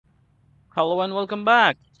Hello and welcome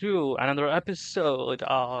back to another episode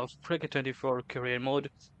of Cricket 24 Career Mode.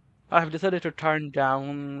 I have decided to turn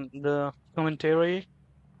down the commentary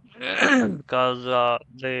because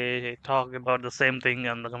they talk about the same thing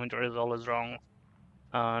and the commentary is always wrong.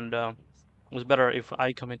 And it's better if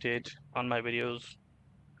I commentate on my videos.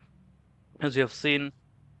 As you have seen,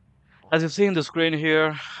 as you've seen the screen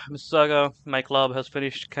here, Mississauga, my club has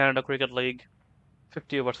finished Canada Cricket League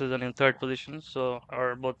 50 over season in third position. So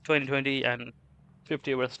our both 2020 and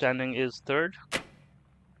 50 over standing is third.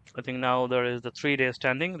 I think now there is the 3 day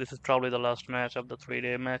standing. This is probably the last match of the 3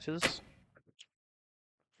 day matches.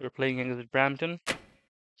 We're playing against Brampton.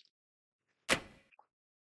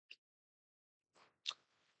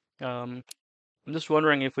 I'm just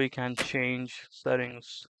wondering if we can change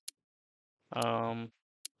settings. Um,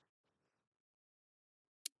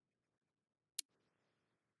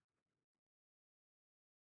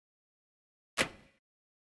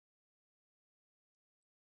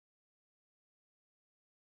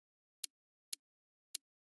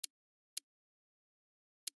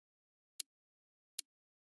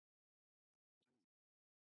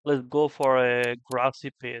 let's go for a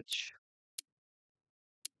grassy pitch.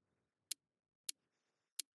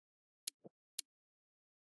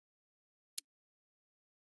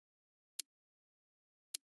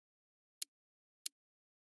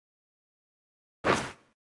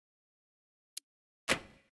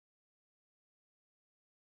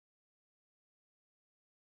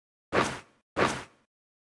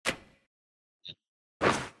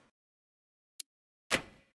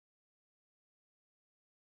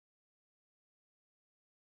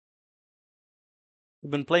 We've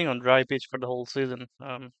been playing on dry pitch for the whole season.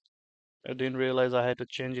 I didn't realize I had to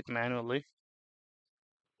change it manually.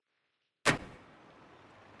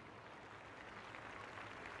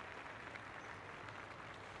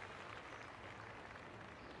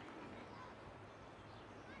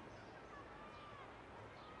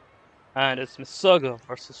 And it's Mississauga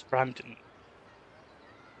versus Brampton.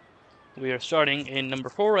 We are starting in number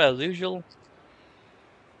 4 as usual.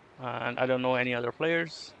 And I don't know any other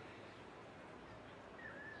players.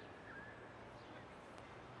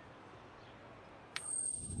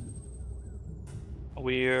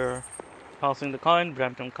 We're tossing the coin.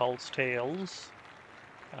 Brampton calls tails.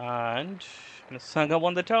 And Mississauga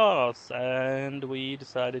won the toss, and we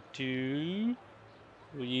decided to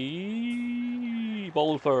we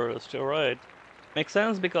bowl first. All right, makes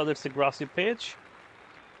sense because it's a grassy pitch.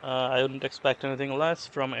 I wouldn't expect anything less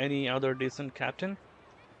from any other decent captain.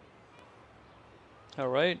 All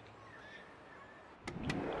right,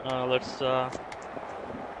 let's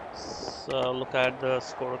look at the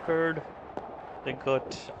scorecard. They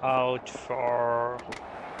got out for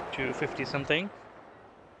 250 something.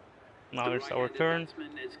 Now it's our turn.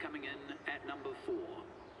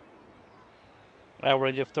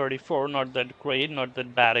 Average of 34, not that great, not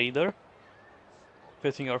that bad either.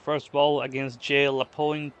 Facing our first ball against J.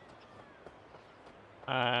 Lapointe,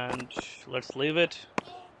 and let's leave it.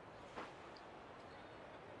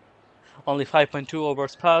 Only 5.2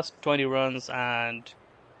 overs passed, 20 runs, and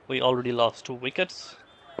we already lost 2 wickets.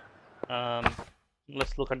 Um,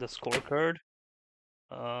 let's look at the scorecard.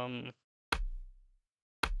 Um,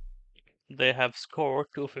 they have scored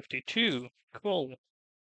 252. Cool.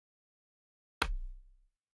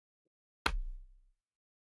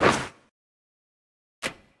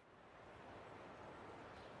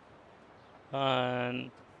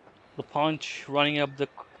 And the punch running up the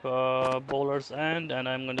bowler's end, and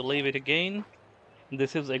I'm going to leave it again.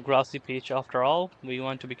 This is a grassy pitch after all. We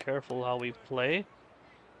want to be careful how we play.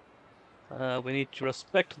 We need to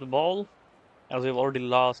respect the ball, as we've already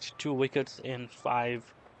lost 2 wickets in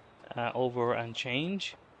 5 over and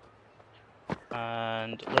change.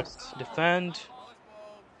 And let's defend.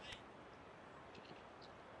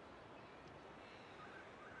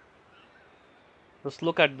 Let's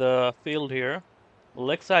look at the field here. The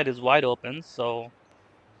leg side is wide open, so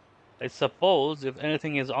I suppose if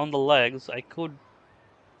anything is on the legs, I could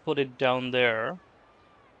put it down there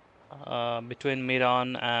between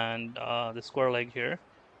mid-on and the square leg here.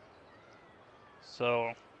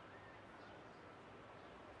 So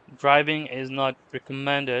driving is not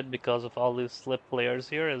recommended because of all these slip players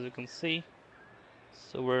here, as you can see.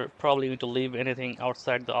 So we're probably going to leave anything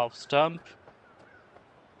outside the off stump.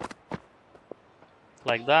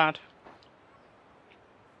 Like that.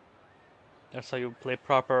 That's how you play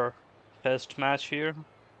proper test match here.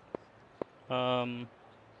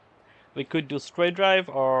 We could do straight drive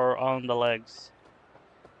or on the legs.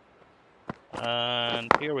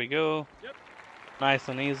 And here we go. Nice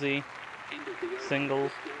and easy. Single.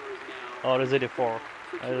 Or is it a 4?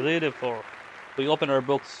 Is it a 4? We open our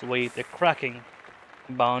books with a cracking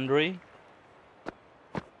boundary.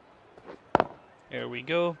 Here we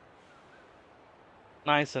go.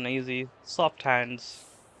 Nice and easy, soft hands,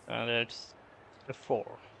 and it's a 4.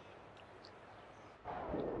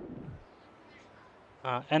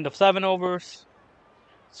 End of 7 overs.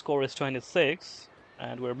 Score is 26,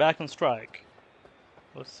 and we're back on strike.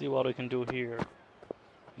 Let's see what we can do here.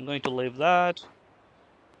 I'm going to leave that,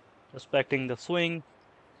 respecting the swing.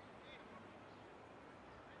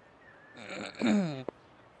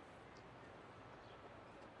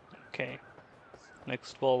 Okay,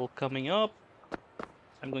 next ball coming up.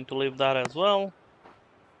 I'm going to leave that as well.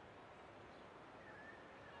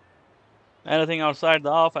 Anything outside the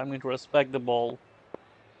off, I'm going to respect the ball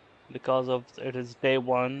because of it is day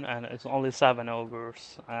 1 and it's only 7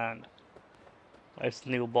 overs and it's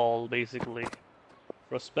new ball basically.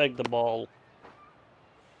 Respect the ball.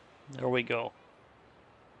 There we go.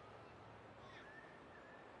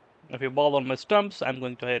 If you ball on my stumps, I'm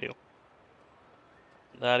going to hit you.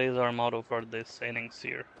 That is our motto for this innings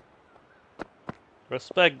here.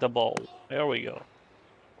 Respect the ball. There we go.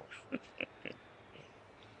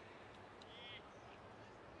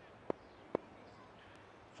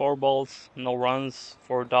 4 balls, no runs,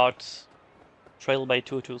 4 dots, trail by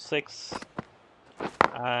 2-6,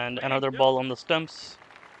 and another ball on the stumps,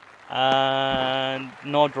 and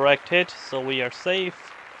no direct hit, so we are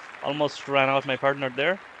safe. Almost ran out my partner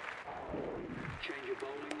there. Change of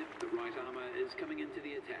bowling. The right armour is coming into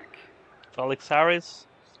the attack. Felix Harris,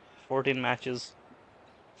 14 matches,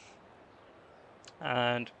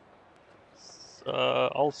 and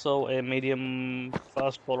also a medium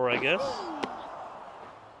fast bowler, I guess.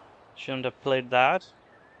 Shouldn't have played that.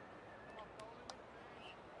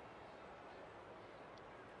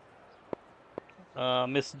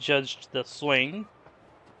 Misjudged the swing.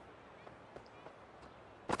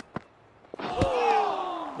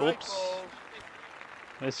 Oops.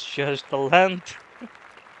 Misjudged the length.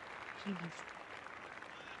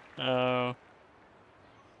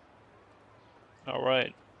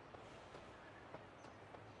 Alright.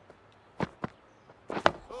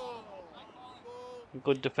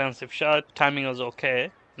 Good defensive shot. Timing was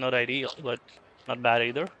okay. Not ideal, but not bad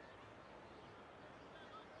either.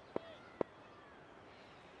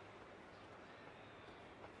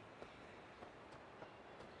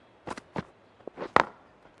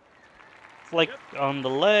 Flick on the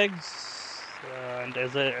legs, and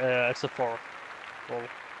it's a 4. Well,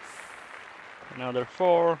 another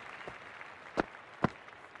 4.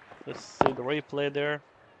 Let's see the replay there.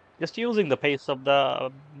 Just using the pace of the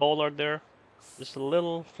bowler there. Just a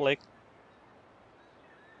little flick.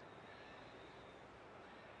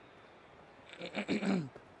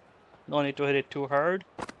 No need to hit it too hard.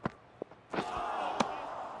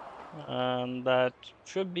 And that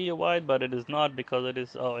should be a wide, but it is not because it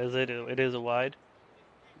is. Oh, is it? It is a wide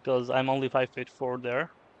because I'm only 5'4"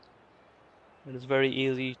 there. It is very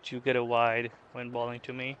easy to get a wide when bowling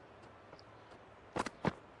to me.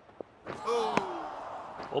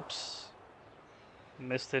 Oops.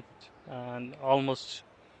 Missed it and almost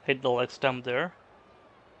hit the leg stump there.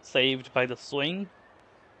 Saved by the swing.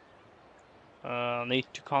 Need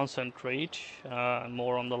to concentrate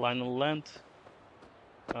more on the line and length.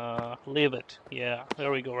 Leave it. Yeah,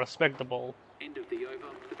 there we go. Respect the ball. End of the over.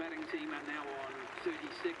 The batting team are now on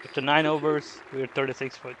 36. After 9 overs, we're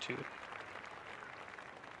 36-2.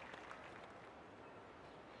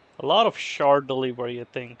 A lot of short delivery, I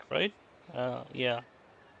think, right? Yeah.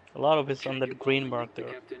 A lot of it's on that green mark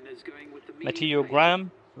there. Mateo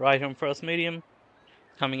Graham, right arm first medium,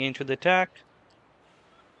 coming into the attack.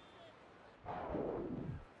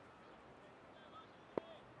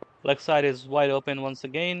 Leg side is wide open once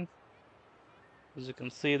again, as you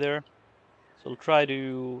can see there. So we'll try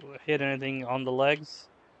to hit anything on the legs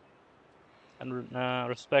and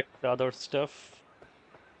respect the other stuff.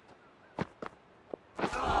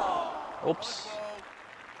 Oops.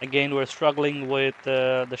 Again, we're struggling with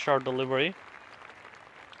the short delivery.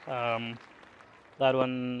 That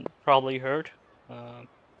one probably hurt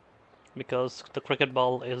because the cricket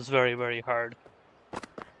ball is very, very hard.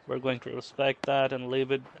 We're going to respect that and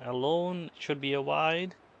leave it alone. It should be a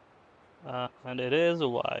wide, and it is a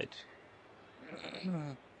wide.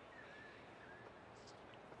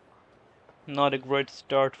 Not a great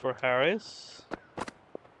start for Harris.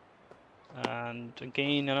 And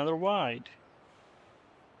again, another wide.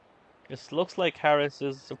 It looks like Harris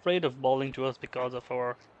is afraid of bowling to us because of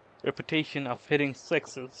our reputation of hitting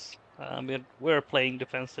sixes. We're playing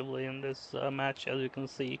defensively in this match, as you can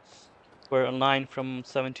see. We're on 9 from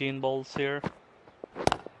 17 balls here.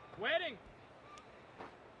 Wedding.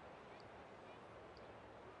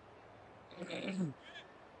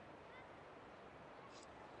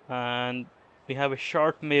 And we have a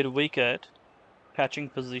short mid wicket catching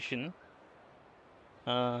position.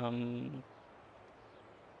 Um,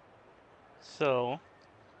 so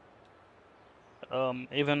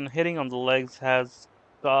even hitting on the legs has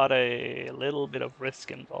got a little bit of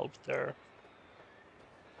risk involved there.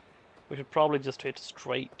 We should probably just hit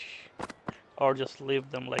straight or just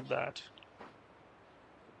leave them like that.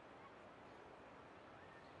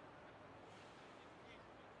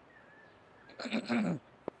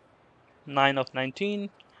 Nine of 19,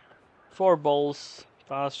 4 balls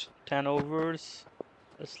past 10 overs.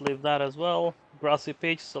 Let's leave that as well. Grassy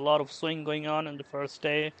pitch, a lot of swing going on in the first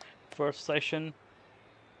day, first session.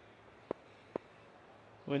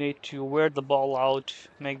 We need to wear the ball out,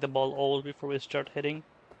 make the ball old before we start hitting.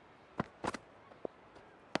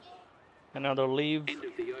 Another leave. End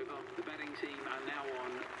of the over. The batting team are now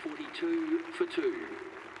on 42 for 2.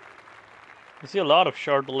 You see a lot of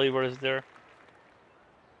short believers there.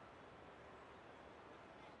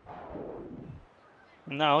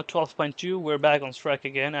 Now 12.2, we're back on strike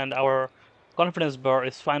again, and our confidence bar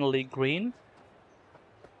is finally green.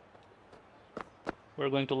 We're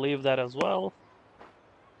going to leave that as well.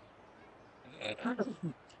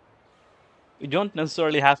 We don't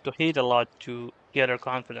necessarily have to hit a lot to get our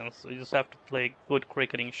confidence. We just have to play good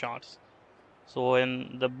cricketing shots. So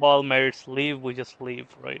when the ball merits leave, we just leave,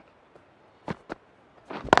 right?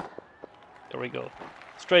 There we go.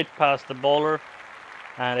 Straight past the bowler,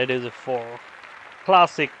 and it is a 4.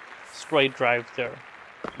 Classic straight drive there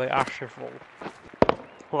by Ashraful.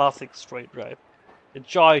 Classic straight drive. A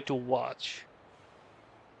joy to watch.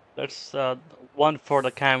 That's one for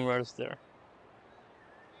the cameras there.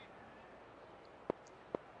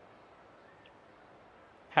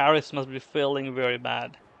 Harris must be feeling very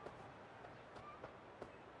bad.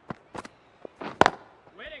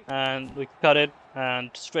 And we cut it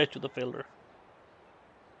and straight to the fielder.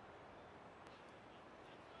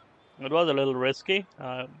 It was a little risky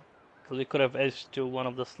because we could have edged to one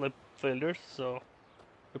of the slip fielders, so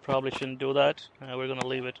we probably shouldn't do that. We're gonna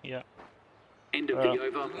leave it, yeah. End of the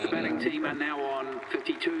over. The batting team are now on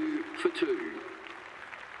 52 for 2.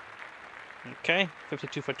 Okay,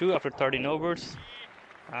 52 for 2 after 13 overs.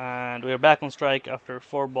 And we're back on strike after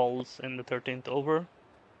 4 balls in the 13th over.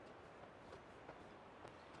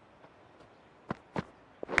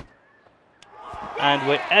 And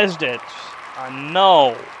we edged it.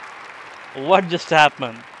 No! What just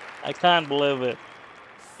happened? I can't believe it.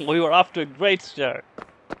 We were off to a great start.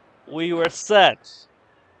 We were set.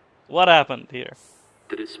 What happened here?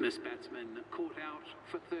 The dismissed batsman caught out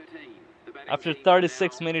for 13. After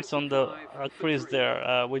 36 minutes on the crease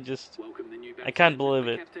there, we just... I can't believe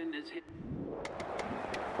it.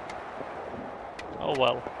 Oh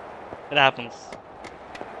well, it happens.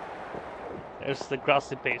 There's the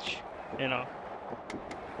grassy pitch, you know.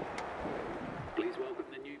 Please welcome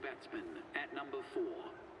the new batsman at number 4.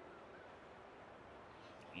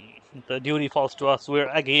 The duty falls to us. We're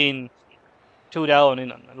again 2 down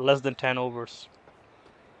in less than 10 overs.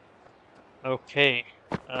 Okay,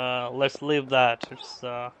 let's leave that. It's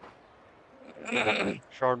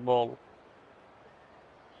short ball.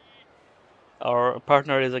 Our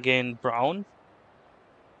partner is again Brown.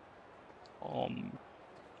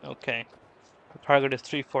 Okay. The target is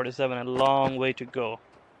 347, a long way to go.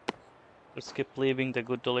 Let's keep leaving the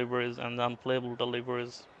good deliveries and the unplayable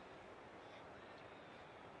deliveries.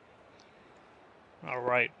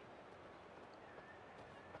 Alright.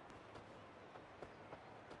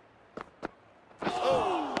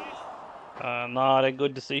 Not a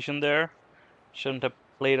good decision there. Shouldn't have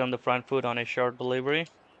played on the front foot on a short delivery.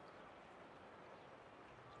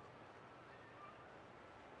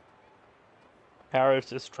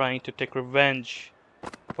 Harris is trying to take revenge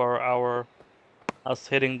for us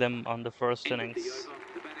hitting them on the first innings.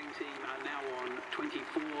 The batting team are now on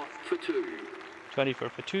 24 for 2. 24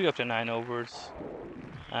 for 2 after 9 overs.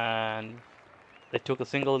 And they took a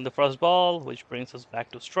single in the first ball, which brings us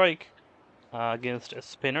back to strike against a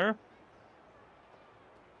spinner.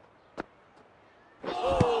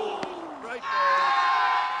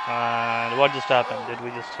 And what just happened? Did we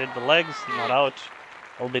just hit the legs? Not out.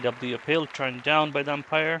 LBW appeal turned down by the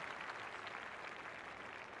umpire.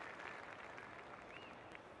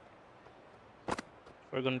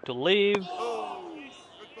 We're going to leave.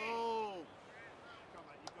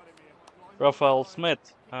 Rafael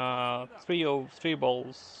Smith, 3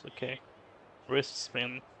 balls. Okay, wrist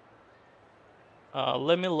spin.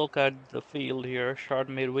 Let me look at the field here. Short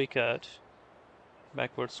mid wicket,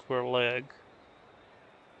 backward square leg,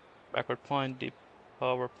 backward point, deep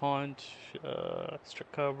power point, extra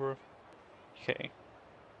cover. Okay.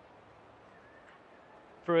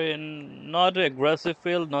 not an aggressive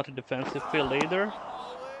field, not a defensive field either.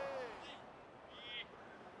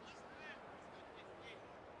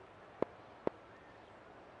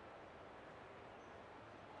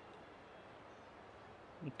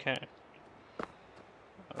 Okay.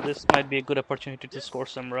 This might be a good opportunity to score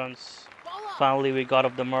some runs. Finally, we got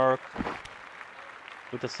off the mark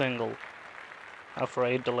with a single after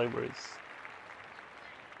 8 deliveries.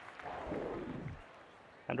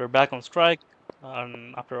 And we're back on strike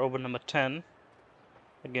after over number 10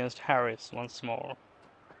 against Harris once more.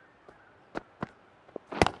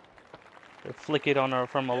 They flick it on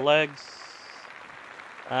from our legs.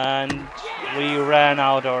 And we ran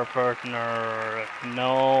out our partner.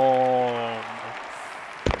 No.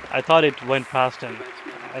 I thought it went past him.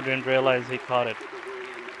 I didn't realize he caught it.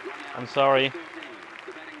 I'm sorry.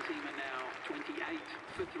 The batting team are now 28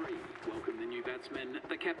 for 3. Welcome the new batsman.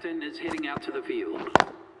 The captain is heading out to the field.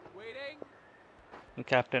 The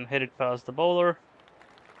captain hit it past the bowler.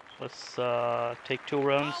 Let's take 2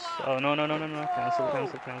 runs. Oh, no.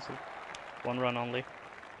 Cancel. 1 run only.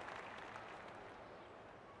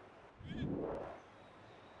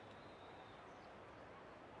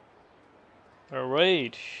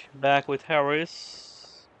 Alright, back with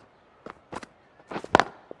Harris.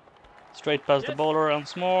 Straight past the bowler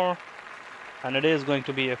once more. And it is going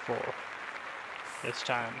to be a 4 this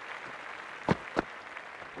time.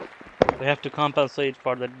 We have to compensate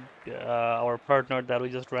for the our partner that we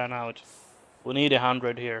just ran out. We need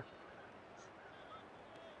 100 here.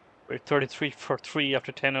 We're 33 for 3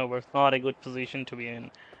 after 10 overs. Not a good position to be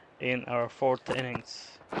in our 4th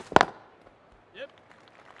innings.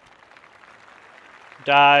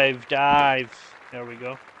 Dive. There we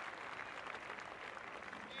go.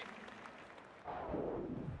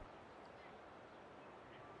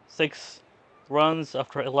 Six runs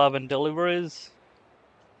after 11 deliveries.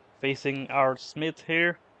 Facing our Smith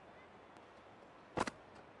here.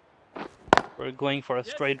 We're going for a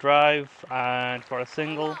straight drive and for a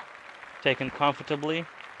single. Taken comfortably.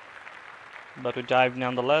 But we dive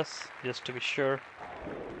nonetheless, just to be sure.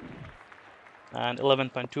 And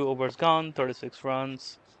 11.2 overs gone, 36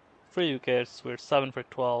 runs, 3 wickets. We're 7 for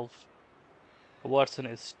 12. Watson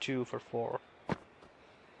is 2 for 4.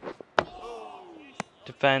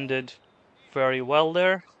 Defended very well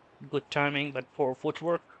there. Good timing, but poor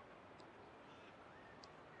footwork.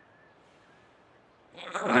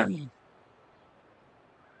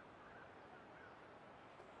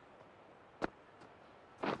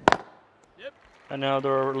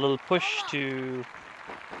 Another little push to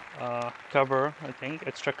cover, I think,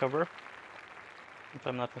 extra cover, if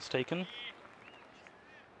I'm not mistaken.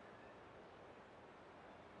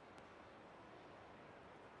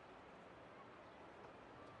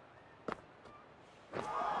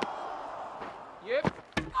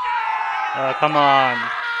 Come on.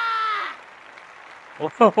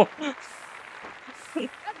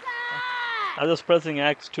 I was pressing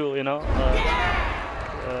X to,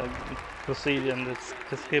 proceed and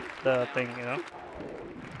just hit the thing,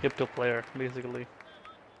 hip to player, basically.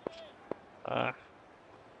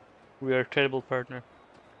 We are a terrible partner.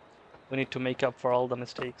 We need to make up for all the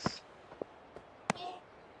mistakes.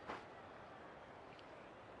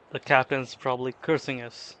 The captain's probably cursing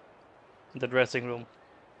us in the dressing room,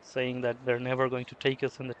 saying that they're never going to take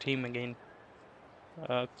us in the team again.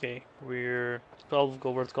 Okay, we're 12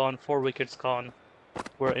 overs gone, 4 wickets gone.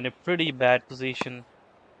 We're in a pretty bad position.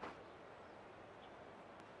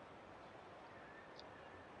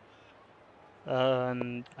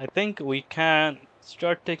 And I think we can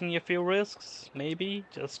start taking a few risks, maybe,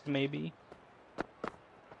 just maybe.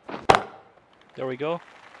 There we go.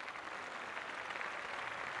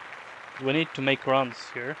 We need to make runs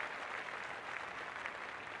here.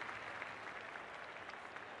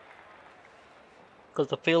 Because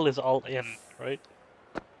the field is all in, right?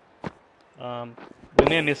 We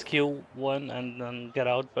may miscue one and then get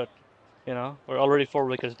out, but, we're already 4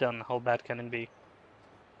 wickets done. How bad can it be?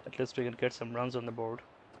 At least we can get some runs on the board.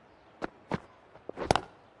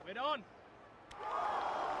 Wait on.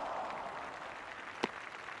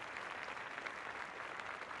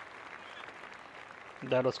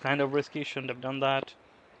 That was kind of risky, shouldn't have done that.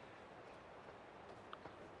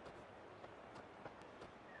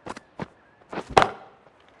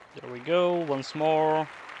 There we go, once more.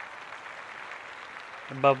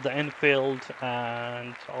 Above the infield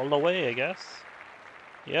and all the way, I guess.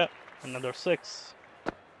 Yeah, another 6.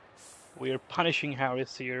 We are punishing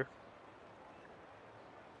Harris here.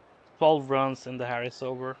 12 runs in the Harris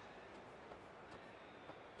over.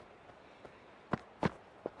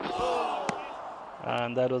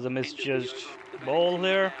 And that was a misjudged ball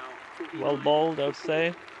there. Well bowled, I would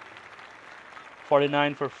say.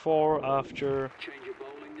 49 for 4 after Change of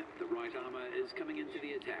bowling. The right armour is coming into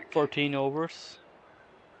the attack. 14 overs.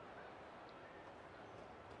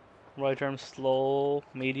 Right arm slow,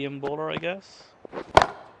 medium bowler, I guess.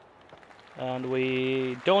 And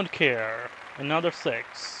we don't care. Another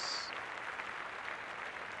 6.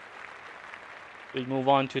 We move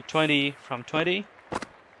on to 20 from 20.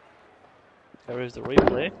 There is the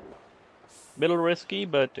replay. Little risky,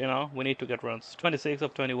 but you know, we need to get runs. 26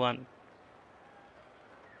 of 21.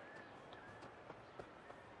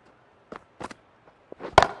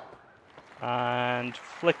 And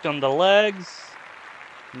flicked on the legs.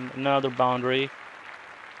 Another boundary.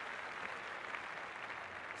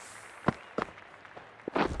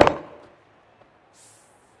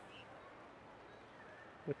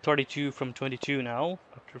 We're 32 from 22 now,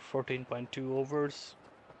 after 14.2 overs.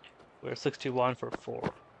 We're 61 for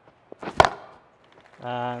 4.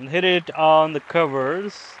 And hit it on the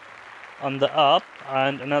covers, on the up,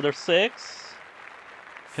 and another 6.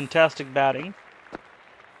 Fantastic batting.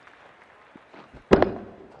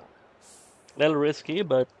 Little risky,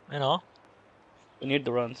 but you know, we need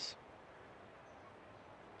the runs.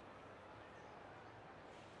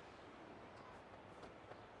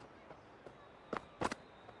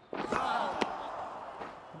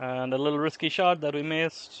 And a little risky shot that we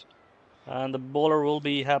missed. And the bowler will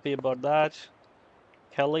be happy about that.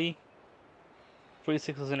 Kelly. 3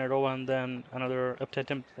 sixes in a row and then another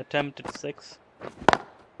attempt at 6.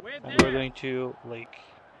 And we're going to like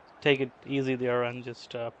take it easy there and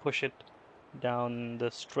just push it down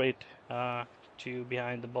the straight to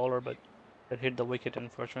behind the bowler, but it hit the wicket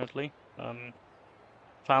unfortunately.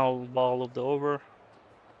 Final ball of the over.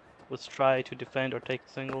 Let's try to defend or take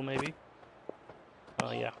a single maybe.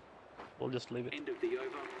 Yeah, we'll just leave it. End of the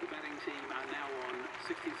over. The batting team are now on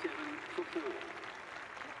 67 for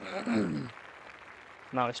 4.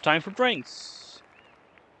 Now it's time for drinks.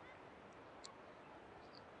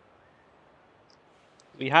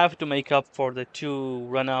 We have to make up for the 2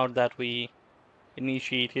 run out that we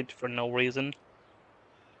initiated for no reason.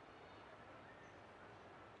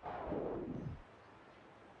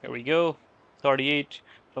 Here we go. 38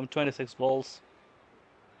 from 26 balls.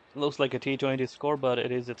 Looks like a T20 score, but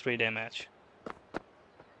it is a 3-day match.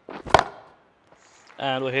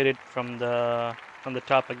 And we hit it from the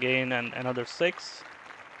top again, and another 6.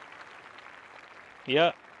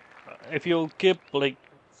 Yeah, if you keep like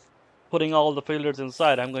putting all the fielders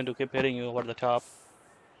inside, I'm going to keep hitting you over the top.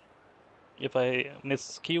 If I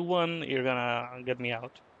miss Q1, you're gonna get me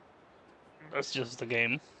out. That's just the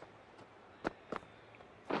game.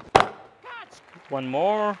 One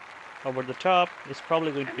more over the top. It's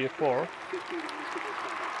probably going to be a 4. Or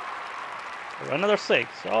another 6.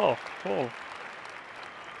 Oh, cool.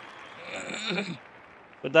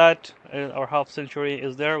 With that, our half century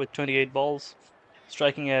is there with 28 balls,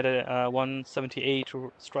 striking at a 178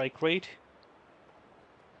 strike rate.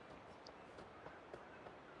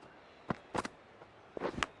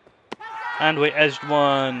 And we edged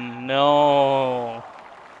one. No.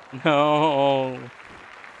 No.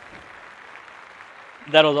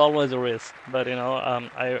 That was always a risk, but you know,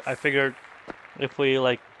 I figured if we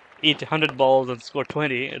like eat 100 balls and score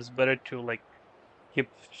 20, it's better to like keep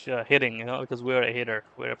hitting, you know, because we're a hitter.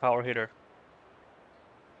 We're a power hitter.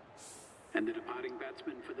 And the departing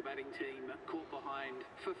batsman for the batting team caught behind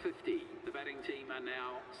for 50. The batting team are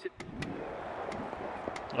now...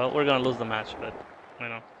 Well, we're gonna lose the match, but you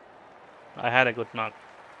know, I had a good knock.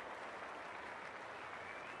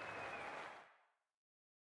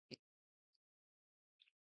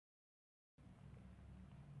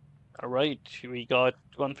 Alright, we got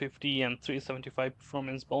 150 and 375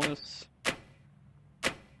 performance bonus.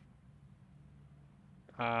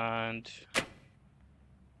 And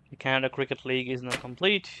the Canada Cricket League is now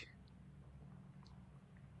complete.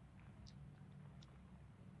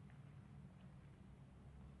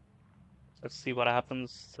 Let's see what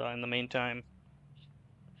happens in the meantime.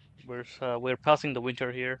 We're passing the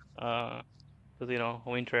winter here, because you know,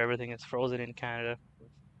 winter everything is frozen in Canada,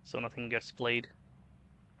 so nothing gets played.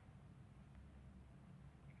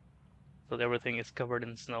 So everything is covered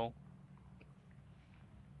in snow.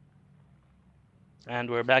 And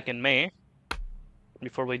we're back in May.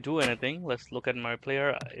 Before we do anything, let's look at my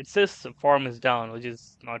player. It says form is down, which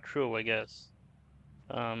is not true, I guess.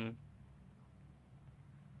 Um,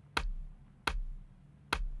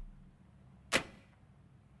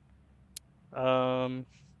 um,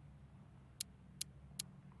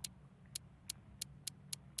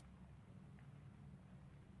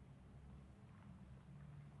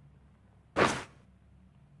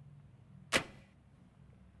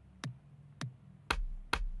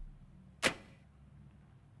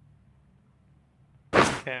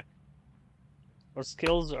 Okay. Our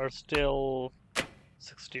skills are still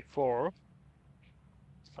 64.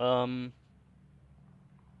 Um,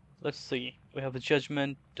 let's see. We have the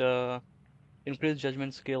judgment, increased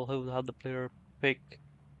judgment skill, who will have the player pick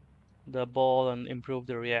the ball and improve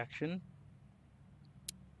the reaction.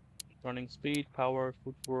 Running speed, power,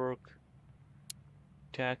 footwork,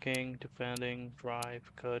 attacking, defending, drive,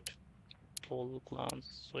 cut, pull,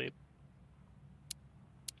 glance, sweep.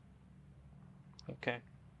 Okay.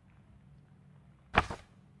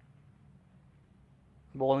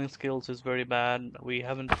 Bowling skills is very bad. We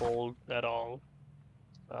haven't bowled at all.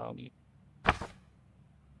 Um,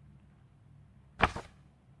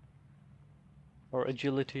 our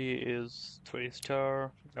agility is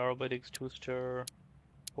 3-star, aerobatics 2-star,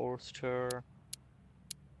 4-star.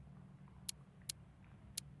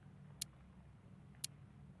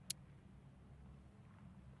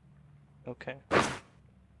 Okay.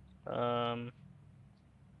 Um,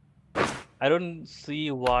 I don't see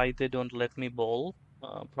why they don't let me bowl.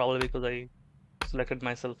 Probably because I selected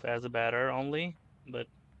myself as a batter only, but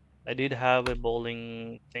I did have a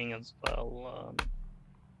bowling thing as well.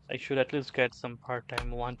 I should at least get some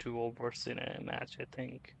part-time 1-2 overs in a match, I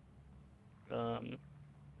think. Um,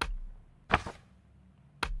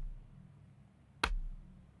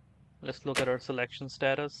 let's look at our selection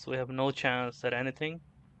status. We have no chance at anything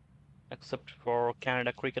except for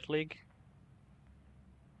Canada Cricket League.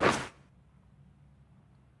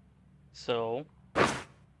 So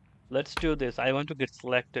let's do this. I want to get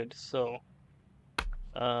selected. So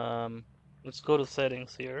um, let's go to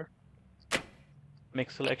settings here.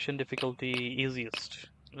 Make selection difficulty easiest.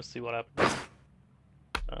 Let's see what happens.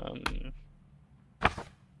 Um,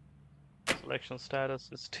 selection status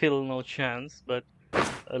is still no chance, but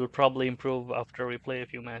it'll probably improve after we play a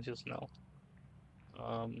few matches now.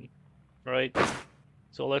 Right.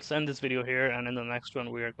 So let's end this video here, and in the next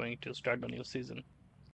one we are going to start the new season.